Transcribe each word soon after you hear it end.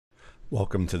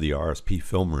Welcome to the RSP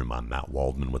Film Room. I'm Matt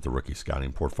Waldman with the Rookie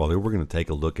Scouting Portfolio. We're going to take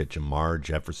a look at Jermar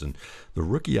Jefferson, the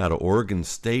rookie out of Oregon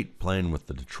State, playing with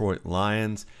the Detroit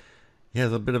Lions. He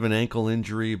has a bit of an ankle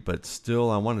injury, but still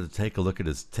I wanted to take a look at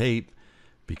his tape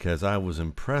because I was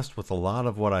impressed with a lot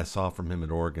of what I saw from him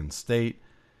at Oregon State,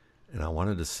 and I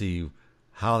wanted to see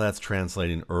how that's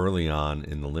translating early on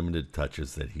in the limited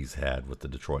touches that he's had with the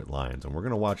Detroit Lions. And we're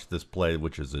going to watch this play,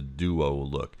 which is a duo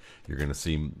look. You're going to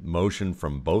see motion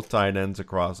from both tight ends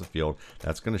across the field.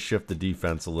 That's going to shift the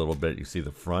defense a little bit. You see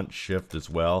the front shift as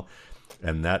well,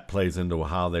 and that plays into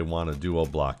how they want to duo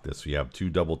block this. So you have two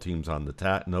double teams on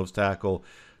the nose tackle,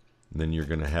 and then you're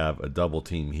going to have a double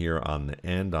team here on the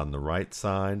end on the right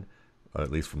side, at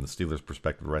least from the Steelers'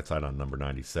 perspective, right side on number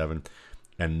 97.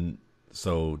 And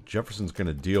so Jefferson's going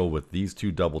to deal with these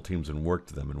two double teams and work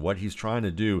to them. And what he's trying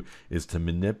to do is to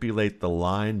manipulate the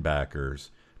linebackers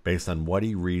based on what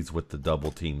he reads with the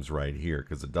double teams right here,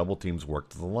 because the double teams work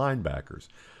to the linebackers.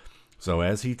 So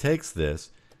as he takes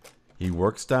this, he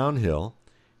works downhill.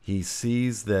 He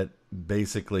sees that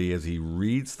basically as he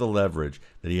reads the leverage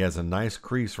that he has a nice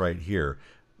crease right here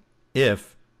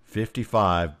if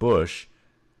 55 Bush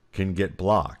can get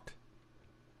blocked.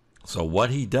 So what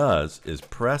he does is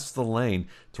press the lane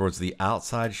towards the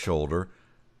outside shoulder,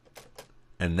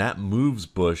 and that moves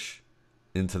Bush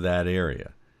into that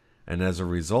area. And as a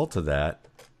result of that,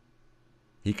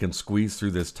 he can squeeze through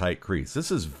this tight crease.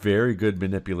 This is very good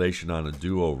manipulation on a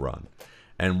duo run.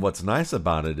 And what's nice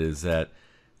about it is that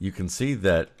you can see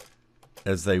that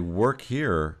as they work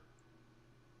here,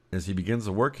 as he begins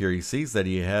to work here, he sees that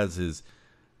he has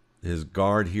his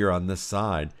guard here on this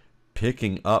side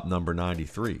picking up number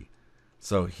 93.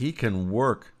 So he can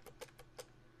work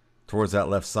towards that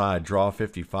left side, draw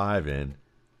 55 in,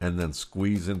 and then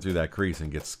squeeze in through that crease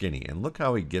and get skinny. And look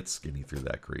how he gets skinny through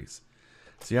that crease.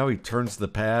 See how he turns the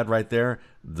pad right there?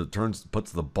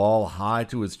 Puts the ball high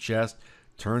to his chest,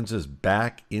 turns his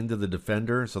back into the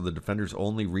defender, so the defender's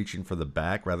only reaching for the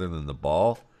back rather than the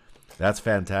ball. That's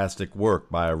fantastic work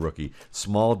by a rookie.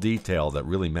 Small detail that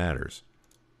really matters.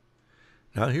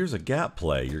 Now here's a gap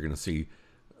play. You're going to see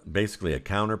basically a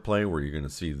counter play where you're going to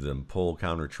see them pull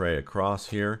counter tray across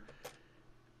here.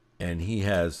 And he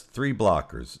has three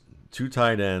blockers, two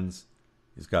tight ends.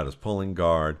 He's got his pulling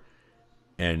guard.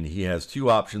 And he has two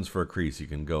options for a crease. You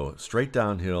can go straight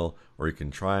downhill, or you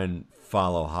can try and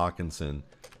follow Hawkinson,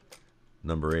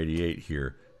 number 88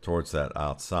 here, towards that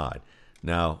outside.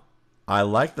 Now, I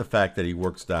like the fact that he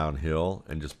works downhill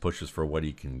and just pushes for what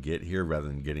he can get here rather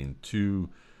than getting too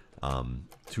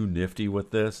nifty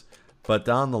with this. But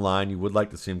down the line, you would like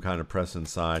to see him kind of press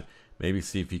inside, maybe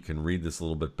see if he can read this a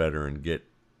little bit better and get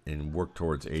and work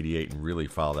towards 88 and really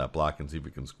follow that block and see if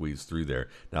he can squeeze through there.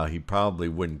 Now, he probably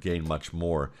wouldn't gain much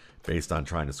more based on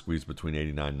trying to squeeze between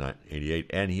 89 and 88,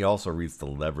 and he also reads the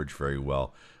leverage very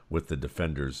well with the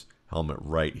defender's helmet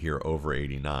right here over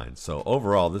 89. So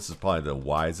overall, this is probably the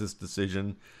wisest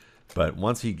decision. But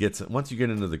once you get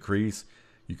into the crease,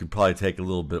 you can probably take a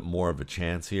little bit more of a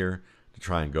chance here to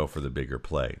try and go for the bigger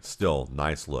play. Still,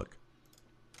 nice look.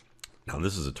 Now,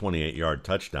 this is a 28-yard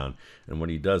touchdown, and what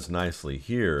he does nicely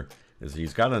here is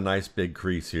he's got a nice big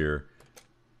crease here,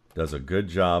 does a good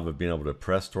job of being able to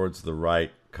press towards the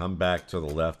right, come back to the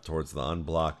left towards the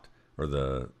unblocked, or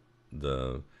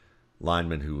the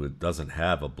lineman who doesn't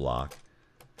have a block,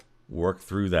 work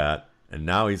through that, and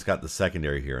now he's got the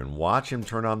secondary here. And watch him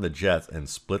turn on the jets and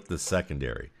split the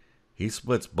secondary. He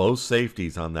splits both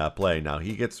safeties on that play. Now,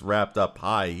 he gets wrapped up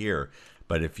high here,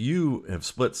 but if you have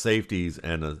split safeties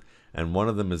and one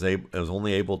of them is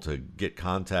only able to get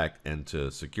contact and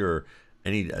to secure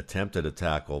any attempt at a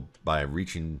tackle by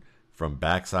reaching from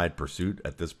backside pursuit,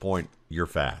 at this point, you're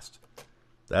fast.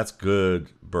 That's good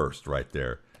burst right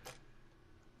there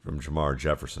from Jermar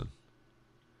Jefferson.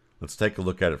 Let's take a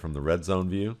look at it from the red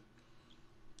zone view.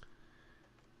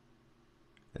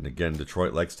 And again,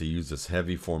 Detroit likes to use this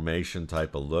heavy formation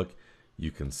type of look.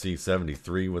 You can see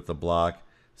 73 with the block.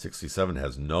 67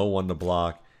 has no one to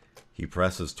block. He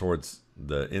presses towards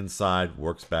the inside,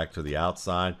 works back to the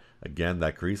outside. Again,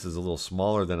 that crease is a little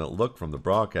smaller than it looked from the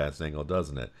broadcast angle,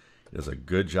 doesn't it? He does a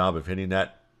good job of hitting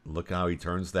that. Look how he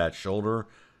turns that shoulder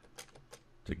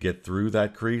to get through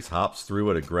that crease, hops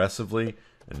through it aggressively,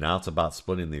 and now it's about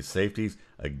splitting these safeties.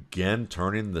 Again,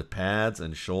 turning the pads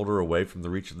and shoulder away from the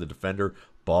reach of the defender,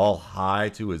 ball high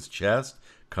to his chest,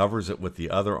 covers it with the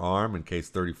other arm in case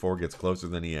 34 gets closer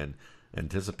than he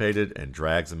anticipated, and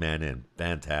drags a man in.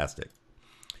 Fantastic.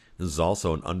 This is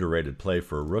also an underrated play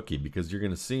for a rookie because you're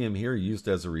going to see him here used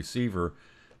as a receiver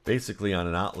basically on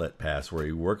an outlet pass where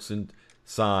he works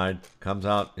inside, comes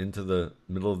out into the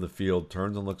middle of the field,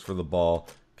 turns and looks for the ball,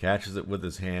 catches it with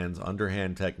his hands,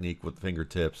 underhand technique with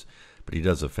fingertips, but he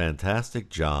does a fantastic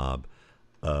job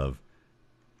of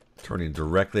turning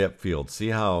directly upfield. See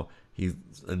how he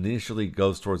initially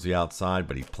goes towards the outside,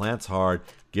 but he plants hard,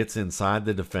 gets inside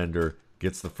the defender,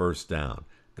 gets the first down.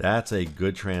 That's a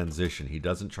good transition. He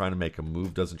doesn't try to make a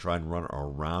move, doesn't try and run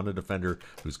around a defender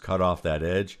who's cut off that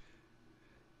edge.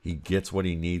 He gets what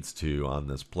he needs to on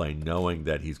this play, knowing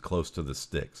that he's close to the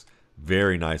sticks.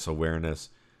 Very nice awareness.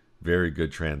 Very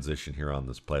good transition here on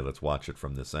this play. Let's watch it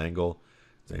from this angle.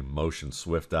 It's a motion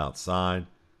swift outside.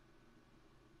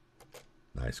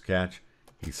 Nice catch.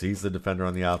 He sees the defender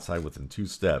on the outside within 2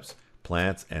 steps,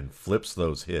 plants, and flips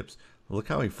those hips. Look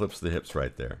how he flips the hips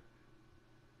right there.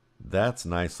 That's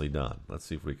nicely done. Let's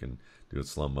see if we can do it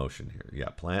slow motion here. Yeah,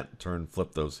 plant, turn,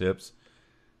 flip those hips,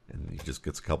 and he just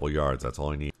gets a couple yards. That's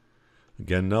all he needs.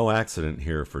 Again, no accident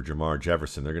here for Jermar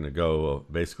Jefferson. They're going to go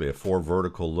basically a 4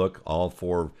 vertical look. All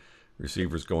 4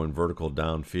 receivers going vertical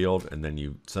downfield, and then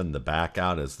you send the back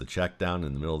out as the check down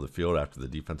in the middle of the field after the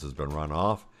defense has been run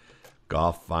off.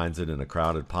 Goff finds it in a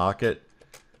crowded pocket,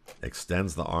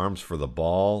 extends the arms for the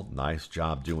ball. Nice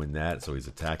job doing that. So he's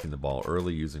attacking the ball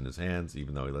early using his hands,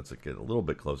 even though he lets it get a little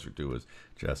bit closer to his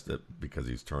chest because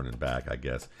he's turning back, I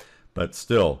guess. But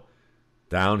still,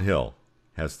 downhill.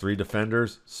 Has 3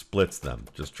 defenders, splits them.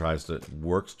 Just tries to,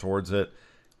 works towards it,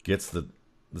 gets the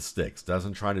sticks.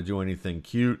 Doesn't try to do anything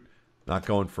cute. Not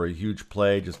going for a huge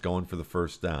play, just going for the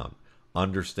first down.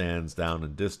 Understands down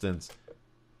and distance.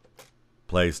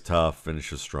 Plays tough,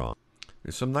 finishes strong.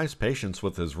 There's some nice patience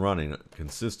with his running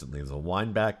consistently. There's a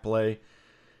wind back play,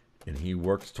 and he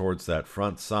works towards that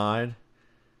front side.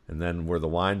 And then where the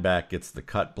wind back gets the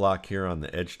cut block here on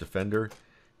the edge defender,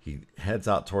 he heads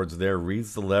out towards there,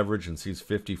 reads the leverage, and sees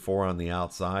 54 on the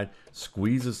outside,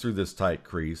 squeezes through this tight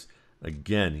crease.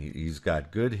 Again, he's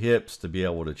got good hips to be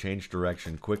able to change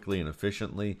direction quickly and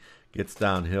efficiently, gets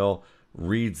downhill,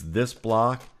 reads this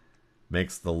block,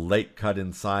 makes the late cut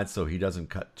inside so he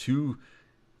doesn't cut too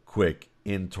quick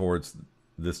in towards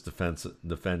this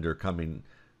defender coming,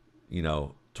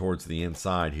 towards the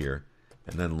inside here,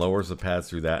 and then lowers the pads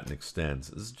through that and extends.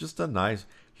 This is just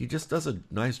he just does a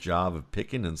nice job of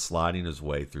picking and sliding his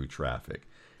way through traffic.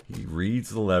 He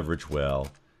reads the leverage well,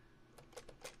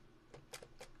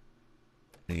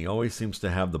 and he always seems to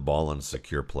have the ball in a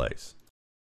secure place.